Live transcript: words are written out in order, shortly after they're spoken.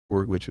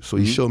with you. So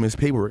he showed me his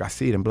paperwork. I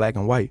see it in black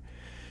and white.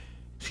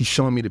 He's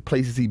showing me the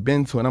places he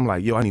been to, and I'm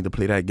like, yo, I need to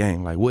play that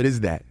game. Like, what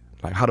is that?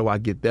 Like, how do I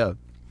get there?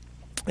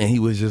 And he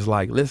was just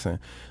like, listen,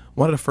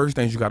 one of the first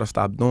things you got to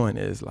stop doing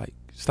is, like,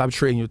 stop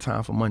trading your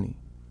time for money.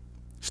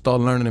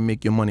 Start learning to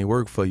make your money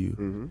work for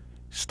you.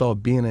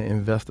 Start being an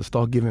investor.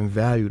 Start giving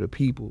value to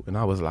people. And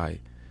I was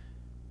like,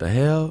 the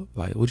hell?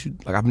 Like, what you,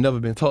 like, I've never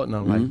been taught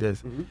nothing like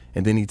this.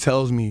 And then he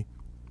tells me,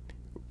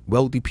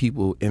 wealthy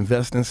people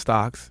invest in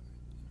stocks,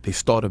 they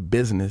start a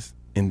business,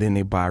 and then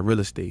they buy real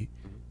estate.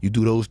 You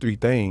do those three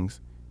things,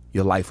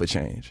 your life will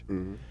change.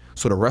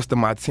 So the rest of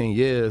my 10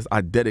 years,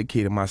 I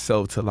dedicated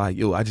myself to, like,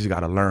 yo, I just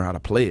got to learn how to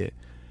play it.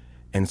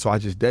 And so I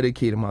just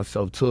dedicated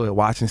myself to it,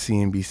 watching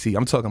CNBC.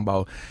 I'm talking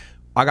about,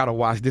 I got to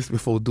watch this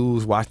before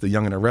dudes watch The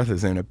Young and the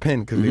Restless in the pen,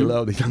 because they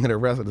love The Young and the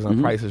Restless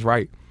and Price is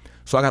Right.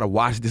 So I got to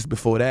watch this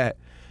before that.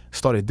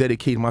 Started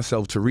dedicating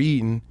myself to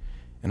reading,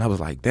 and I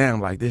was like,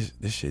 damn, like, this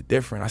shit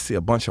different. I see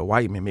a bunch of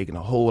white men making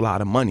a whole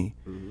lot of money.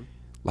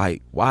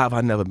 Like, why have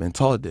I never been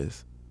taught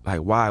this? Like,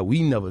 why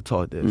we never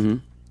taught this?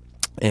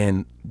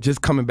 And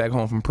just coming back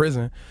home from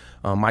prison,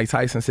 Mike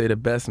Tyson said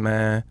it best,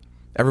 man,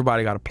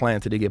 everybody got a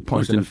plan till they get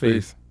punched in the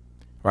face.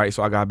 Right?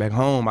 So I got back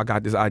home, I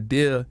got this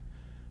idea,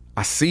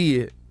 I see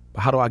it,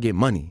 but how do I get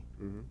money?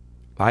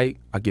 Like,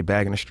 I get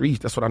back in the streets,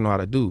 that's what I know how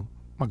to do.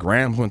 My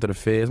grams went to the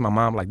feds, my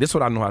mom like, this is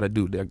what I know how to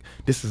do.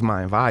 This is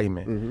my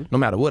environment. No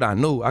matter what I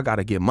know, I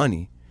gotta get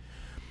money.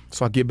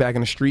 So I get back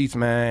in the streets,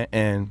 man,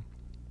 and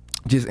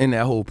just in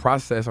that whole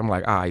process, I'm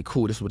like, all right,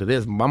 cool, this is what it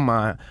is. My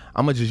mind,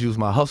 I'm gonna just use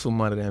my hustle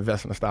money to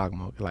invest in the stock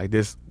market. Like,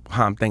 this,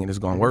 how I'm thinking it's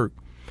gonna work.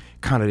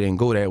 Kinda didn't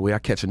go that way. I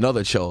catch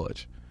another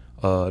charge.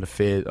 The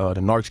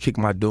narcs kicked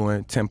my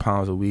doing, 10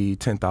 pounds of weed,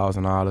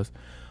 $10,000.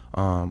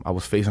 I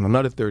was facing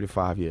another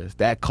 35 years.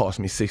 That cost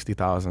me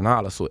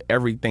 $60,000. So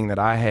everything that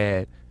I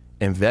had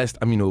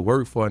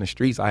worked for in the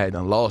streets, I had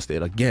done lost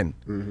it again.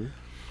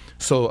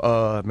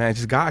 So, man,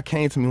 just God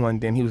came to me one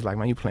day and he was like,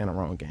 man, you playing the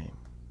wrong game.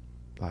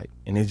 Like,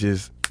 and it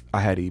just,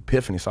 I had the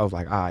epiphany. So I was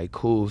like, all right,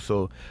 cool.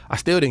 So I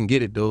still didn't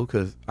get it though,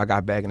 because I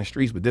got back in the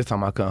streets, but this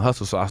time I couldn't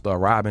hustle. So I started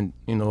robbing,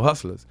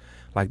 hustlers.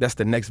 Like, that's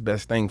the next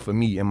best thing for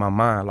me in my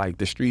mind. Like,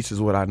 the streets is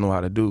what I know how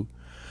to do.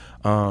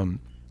 And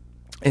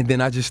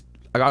then I got,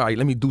 all right,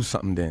 let me do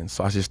something then.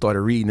 So I just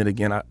started reading it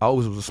again. I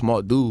always was a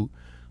smart dude.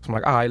 So I'm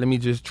like, all right, let me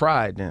just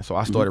try it then. So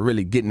I started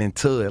really getting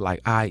into it.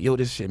 Like, all right, yo,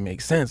 this shit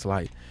makes sense.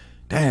 Like,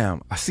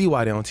 damn, I see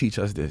why they don't teach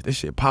us this. This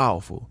shit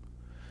powerful.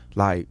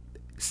 Like,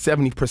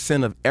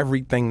 70% of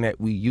everything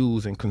that we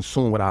use and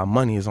consume with our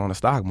money is on the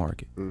stock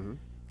market.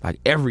 Like,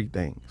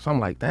 everything. So I'm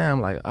like, damn,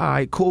 like, all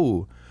right,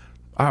 cool.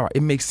 All right,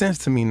 it makes sense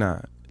to me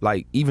now.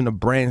 Like, even the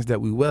brands that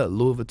we wear,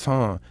 Louis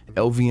Vuitton,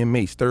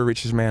 LVMH, third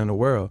richest man in the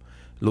world.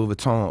 Louis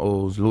Vuitton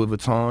owns Louis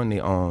Vuitton, they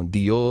own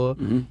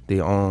Dior, they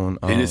own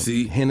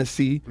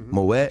Hennessy,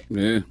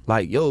 Moet.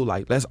 Like, yo,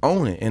 like, let's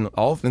own it. And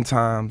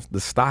oftentimes, the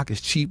stock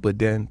is cheaper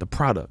than the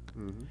product.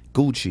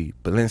 Gucci,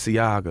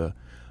 Balenciaga,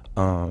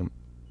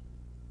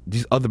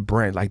 these other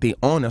brands, like, they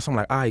own us. So I'm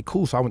like, all right,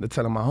 cool. So I went to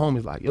tell my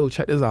homies, like, yo,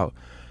 check this out.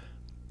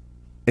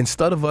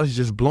 Instead of us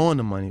just blowing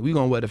the money, we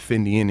gonna wear the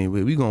Fendi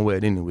anyway. We gonna wear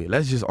it anyway.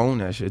 Let's just own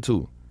that shit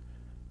too.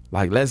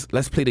 Like,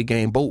 let's play the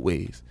game both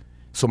ways.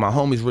 So my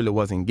homies really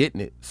wasn't getting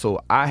it. So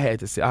I had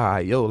to say, all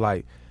right, yo,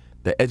 like,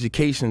 the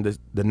education,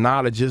 the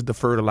knowledge is the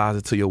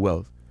fertilizer to your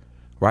wealth,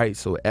 right?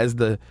 So as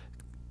the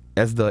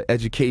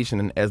education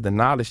and as the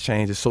knowledge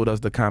changes, so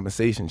does the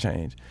compensation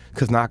change.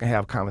 Because now I can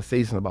have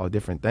conversations about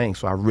different things.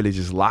 So I really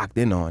just locked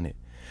in on it.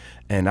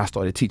 And I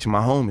started teaching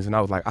my homies, and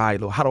I was like, all right,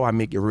 look, how do I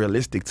make it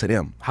realistic to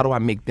them? How do I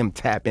make them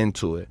tap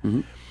into it?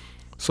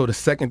 So the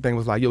second thing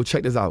was like, yo,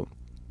 check this out.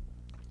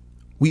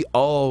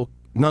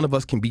 None of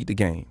us can beat the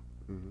game.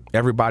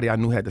 Everybody I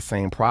knew had the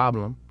same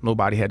problem.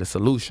 Nobody had a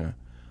solution.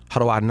 How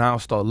do I now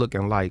stop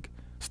looking like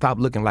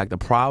the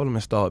problem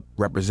and start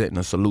representing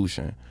a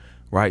solution,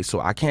 right? So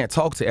I can't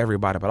talk to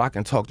everybody, but I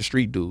can talk to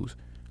street dudes.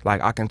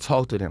 Like, I can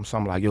talk to them. So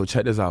I'm like, yo,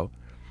 check this out.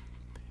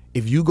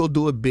 If you go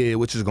do a bid,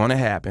 which is gonna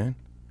happen,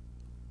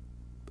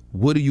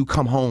 what do you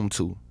come home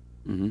to?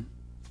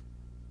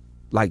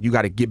 Like, you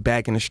gotta get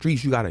back in the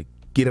streets. You gotta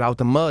get it out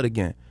the mud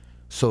again.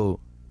 So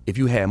if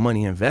you had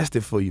money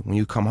invested for you, when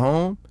you come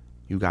home,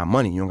 you got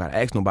money. You don't gotta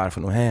ask nobody for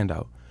no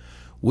handout.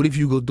 What if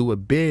you go do a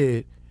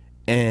bid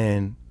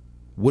and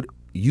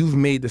you've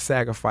made the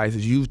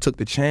sacrifices, you've took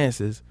the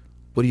chances,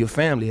 what do your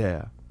family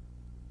have?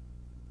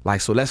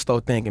 Like, so let's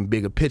start thinking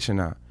bigger picture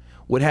now.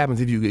 What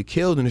happens if you get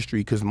killed in the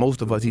street? Because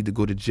most of us either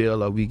go to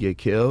jail or we get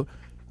killed.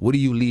 What do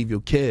you leave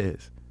your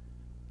kids?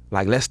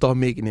 Like, let's start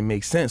making it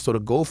make sense. So the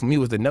goal for me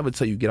was to never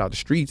tell you get out the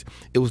streets.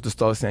 It was to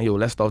start saying, yo,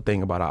 let's start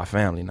thinking about our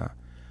family now.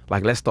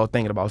 Like, let's start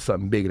thinking about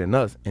something bigger than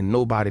us. And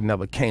nobody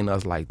never came to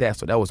us like that.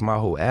 So that was my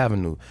whole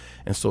avenue.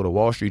 And so the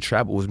Wallstreet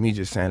Trapper was me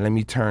just saying, let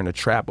me turn the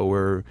trapper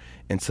word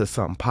into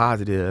something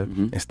positive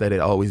instead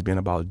of always being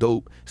about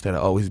dope, instead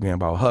of always being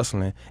about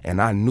hustling.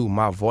 And I knew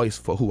my voice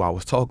for who I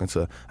was talking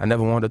to. I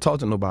never wanted to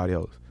talk to nobody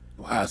else.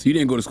 Wow, so you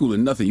didn't go to school or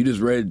nothing. You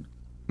just read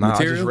Nah,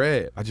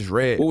 material? I just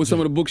read. What were some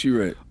of the books you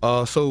read?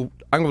 So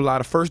I'm gonna lie.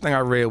 The first thing I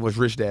read was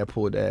Rich Dad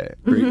Poor Dad.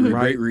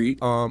 Great read.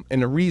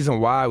 And the reason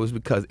why was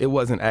because it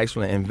wasn't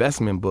actually an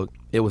investment book.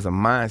 It was a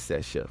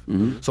mindset shift.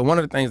 So one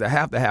of the things that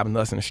have to happen to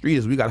us in the street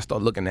is we got to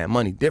start looking at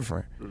money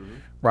different,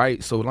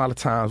 right? So a lot of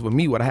times with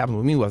me, what happened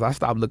with me was I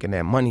stopped looking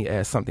at money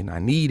as something I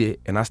needed,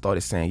 and I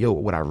started saying, yo,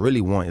 what I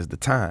really want is the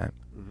time,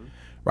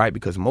 right?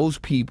 Because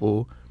most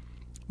people,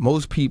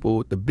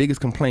 the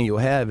biggest complaint you'll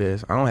have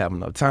is I don't have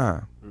enough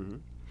time.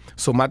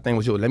 So my thing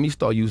was, yo, let me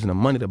start using the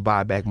money to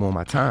buy back more of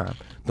my time.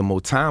 The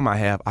more time I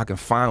have, I can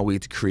find a way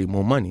to create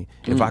more money.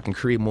 If I can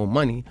create more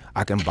money,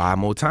 I can buy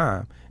more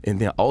time. And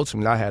then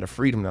ultimately, I had the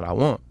freedom that I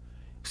want.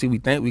 See, we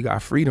think we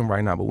got freedom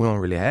right now, but we don't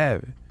really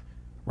have it,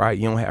 right?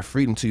 You don't have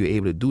freedom until you're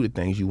able to do the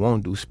things you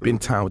want to do, spend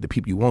time with the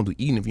people you want to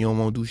do. Even if you don't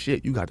want to do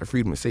shit, you got the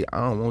freedom to say, I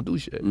don't want to do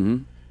shit,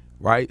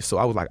 right? So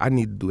I was like, I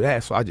need to do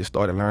that. So I just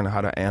started learning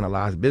how to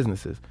analyze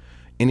businesses.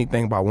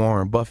 Anything by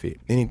Warren Buffett,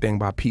 anything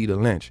by Peter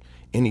Lynch,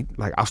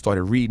 I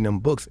started reading them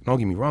books. Don't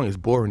get me wrong, it's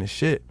boring as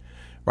shit,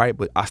 right?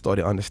 But I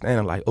started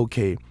understanding, like,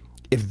 okay,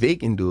 if they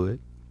can do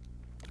it,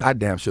 I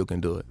damn sure can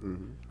do it.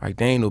 Right?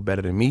 They ain't no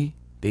better than me.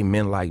 They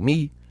men like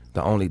me.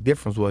 The only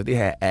difference was they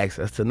had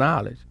access to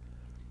knowledge.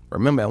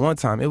 Remember, at one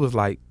time, it was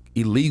like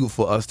illegal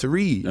for us to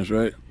read. That's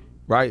right.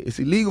 Right? It's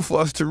illegal for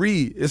us to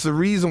read. It's a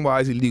reason why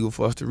it's illegal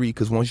for us to read,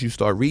 because once you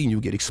start reading, you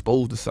get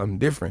exposed to something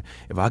different.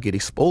 If I get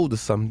exposed to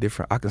something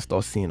different, I can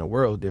start seeing the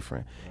world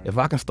different. If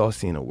I can start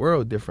seeing the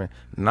world different,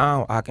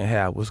 now I can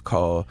have what's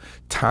called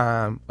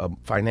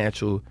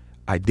financial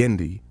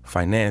identity,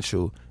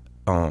 financial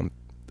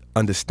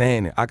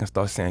understanding. I can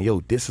start saying,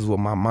 yo, this is what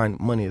my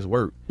money is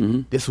worth.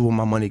 This is what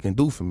my money can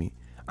do for me.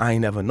 I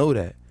ain't never know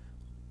that.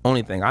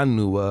 Only thing I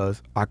knew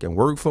was I can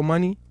work for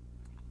money,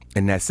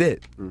 and that's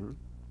it.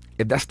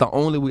 If that's the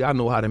only way I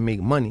know how to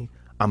make money,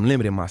 I'm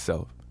limiting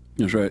myself.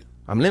 That's right.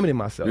 I'm limiting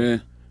myself. Yeah.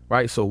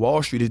 Right? So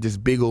Wall Street is this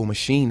big old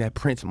machine that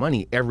prints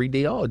money every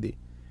day, all day.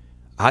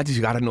 I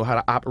just got to know how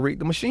to operate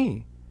the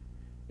machine.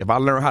 If I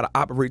learn how to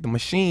operate the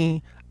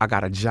machine, I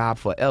got a job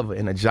forever,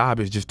 and the job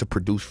is just to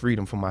produce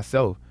freedom for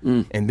myself,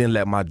 and then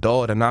let my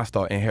daughter now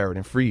start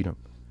inheriting freedom.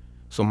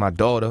 So my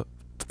daughter,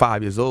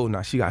 5 years old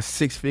now, she got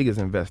 6 figures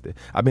invested.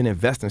 I've been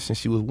investing since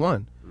she was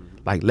 1.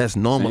 Like, let's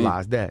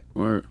normalize that.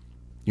 Word.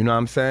 You know what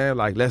I'm saying?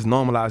 Like, let's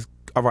normalize.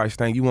 All right,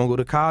 Stank, you want to go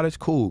to college?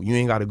 Cool. You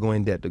ain't got to go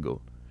in debt to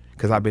go.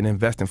 Because I've been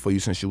investing for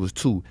you since you was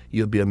 2.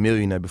 You'll be a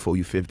millionaire before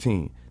you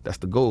 15. That's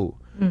the goal.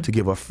 To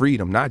give her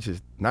freedom, not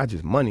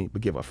just money,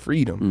 but give her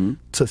freedom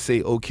to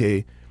say,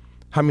 okay,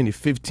 how many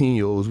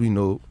 15-year-olds we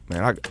know,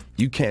 man,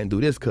 you can't do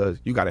this because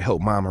you got to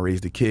help mama raise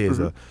the kids,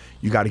 or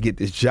you got to get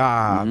this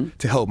job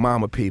to help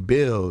mama pay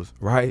bills,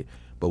 right?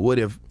 But what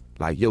if,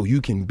 like, yo, you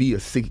can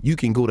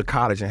go to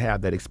college and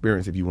have that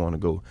experience if you want to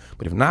go.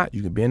 But if not,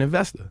 you can be an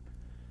investor,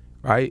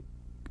 right?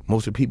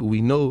 Most of the people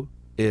we know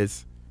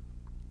is,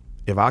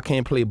 if I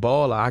can't play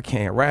ball or I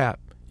can't rap,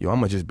 yo, I'm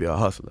going to just be a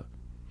hustler.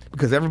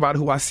 Because everybody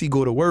who I see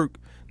go to work,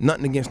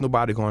 nothing against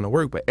nobody going to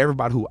work, but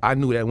everybody who I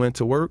knew that went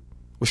to work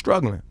was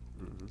struggling.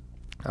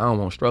 I don't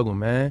want to struggle,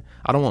 man.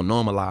 I don't want to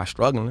normalize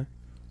struggling.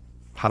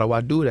 How do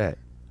I do that?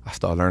 I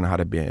start learning how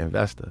to be an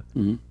investor.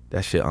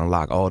 That shit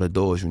unlock all the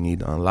doors you need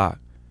to unlock.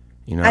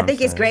 You know I think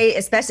it's great,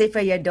 especially for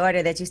your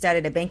daughter, that you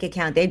started a bank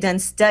account. They've done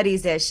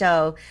studies that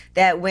show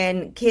that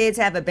when kids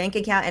have a bank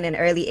account at an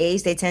early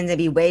age, they tend to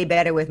be way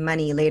better with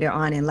money later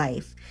on in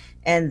life.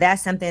 And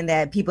that's something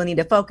that people need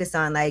to focus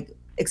on, like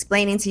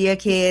explaining to your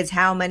kids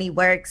how money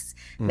works,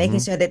 making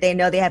sure that they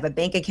know they have a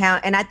bank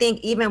account. And I think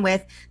even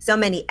with so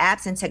many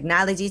apps and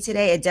technology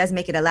today, it does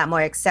make it a lot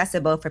more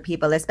accessible for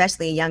people,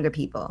 especially younger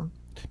people.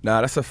 Nah,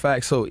 that's a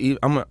fact. So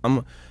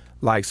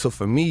so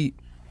for me,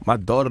 my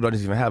daughter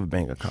doesn't even have a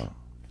bank account.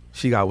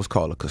 She got what's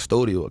called a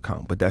custodial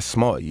account, but that's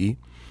smart, Yee.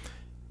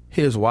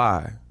 Here's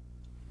why.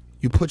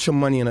 You put your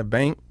money in a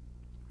bank,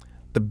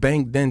 the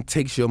bank then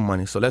takes your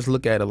money. So let's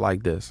look at it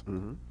like this.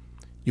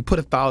 You put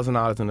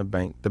 $1,000 in the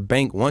bank. The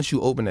bank, once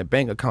you open that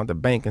bank account, the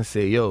bank can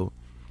say, yo,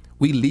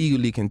 we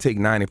legally can take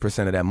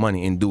 90% of that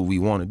money and do what we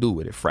want to do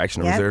with it,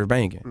 fractional reserve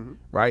banking,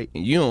 right?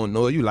 And you don't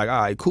know it. You like,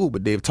 all right, cool,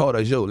 but they've taught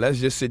us, yo,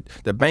 let's just sit.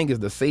 The bank is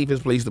the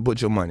safest place to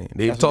put your money.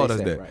 They've taught us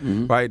that,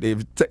 right?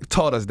 They've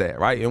taught us that,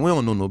 right? And we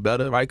don't know no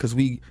better, right? Because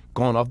we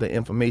gone off the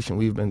information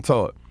we've been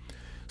taught.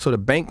 So the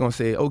bank gonna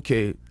say,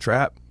 okay,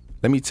 Trap,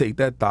 let me take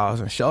that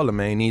 1,000.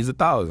 Charlemagne needs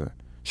 1,000.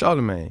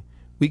 Charlemagne,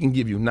 we can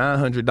give you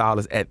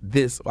 $900 at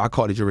this, I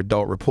call it your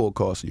adult report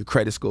cost, so your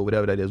credit score,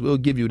 whatever that is. We'll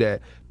give you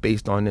that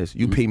based on this.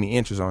 You pay me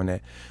interest on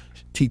that.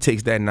 He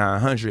takes that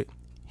 900,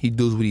 he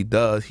does what he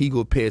does, he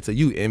go pay it to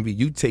you, Envy.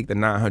 You take the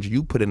 900,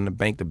 you put it in the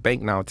bank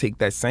now take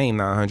that same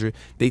 900,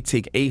 they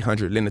take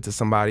 800, lend it to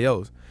somebody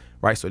else.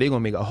 Right, so they're gonna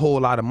make a whole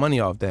lot of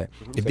money off that.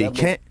 If so they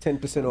can't,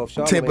 10% off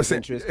Charlemagne's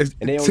interest,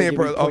 and they only give you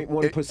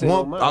 0.1%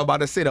 on mine. I was about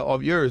to say that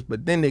off yours,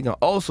 but then they can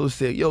also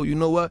say, yo, you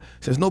know what?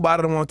 Since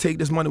nobody don't want to take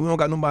this money, we don't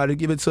got nobody to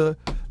give it to.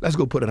 Let's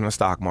go put it in the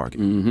stock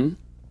market.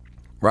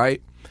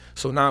 Right.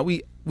 So now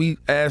we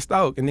asked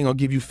out, and they're gonna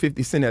give you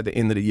 50 cents at the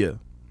end of the year.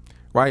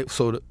 Right.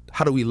 So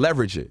how do we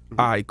leverage it?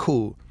 All right,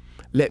 cool.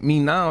 Let me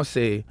now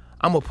say,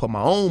 I'm gonna put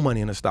my own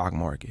money in the stock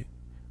market,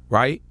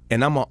 right?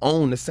 And I'm gonna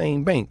own the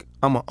same bank.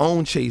 I'm gonna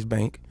own Chase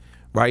Bank,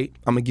 right?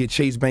 I'm gonna get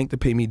Chase Bank to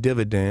pay me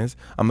dividends.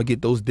 I'm gonna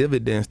get those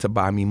dividends to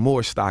buy me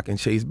more stock in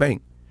Chase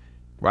Bank,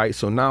 right?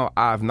 So now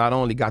I've not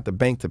only got the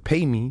bank to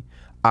pay me,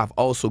 I've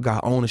also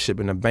got ownership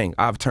in the bank.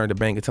 I've turned the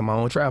bank into my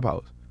own trap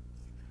house.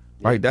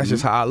 Right, that's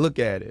just how I look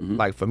at it.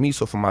 Like for me,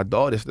 so for my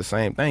daughter, it's the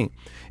same thing.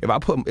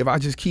 If I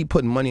just keep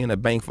putting money in the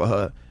bank for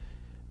her,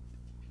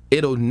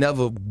 it'll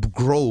never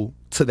grow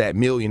to that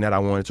million that I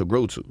want it to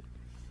grow to,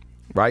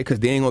 right? Because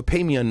they ain't gonna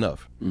pay me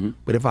enough.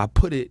 But if I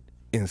put it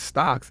in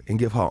stocks and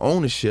give her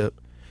ownership,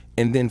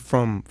 and then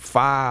from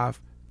 5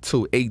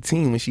 to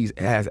 18, when she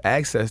has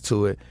access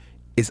to it,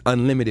 it's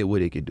unlimited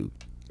what it could do.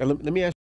 Let me ask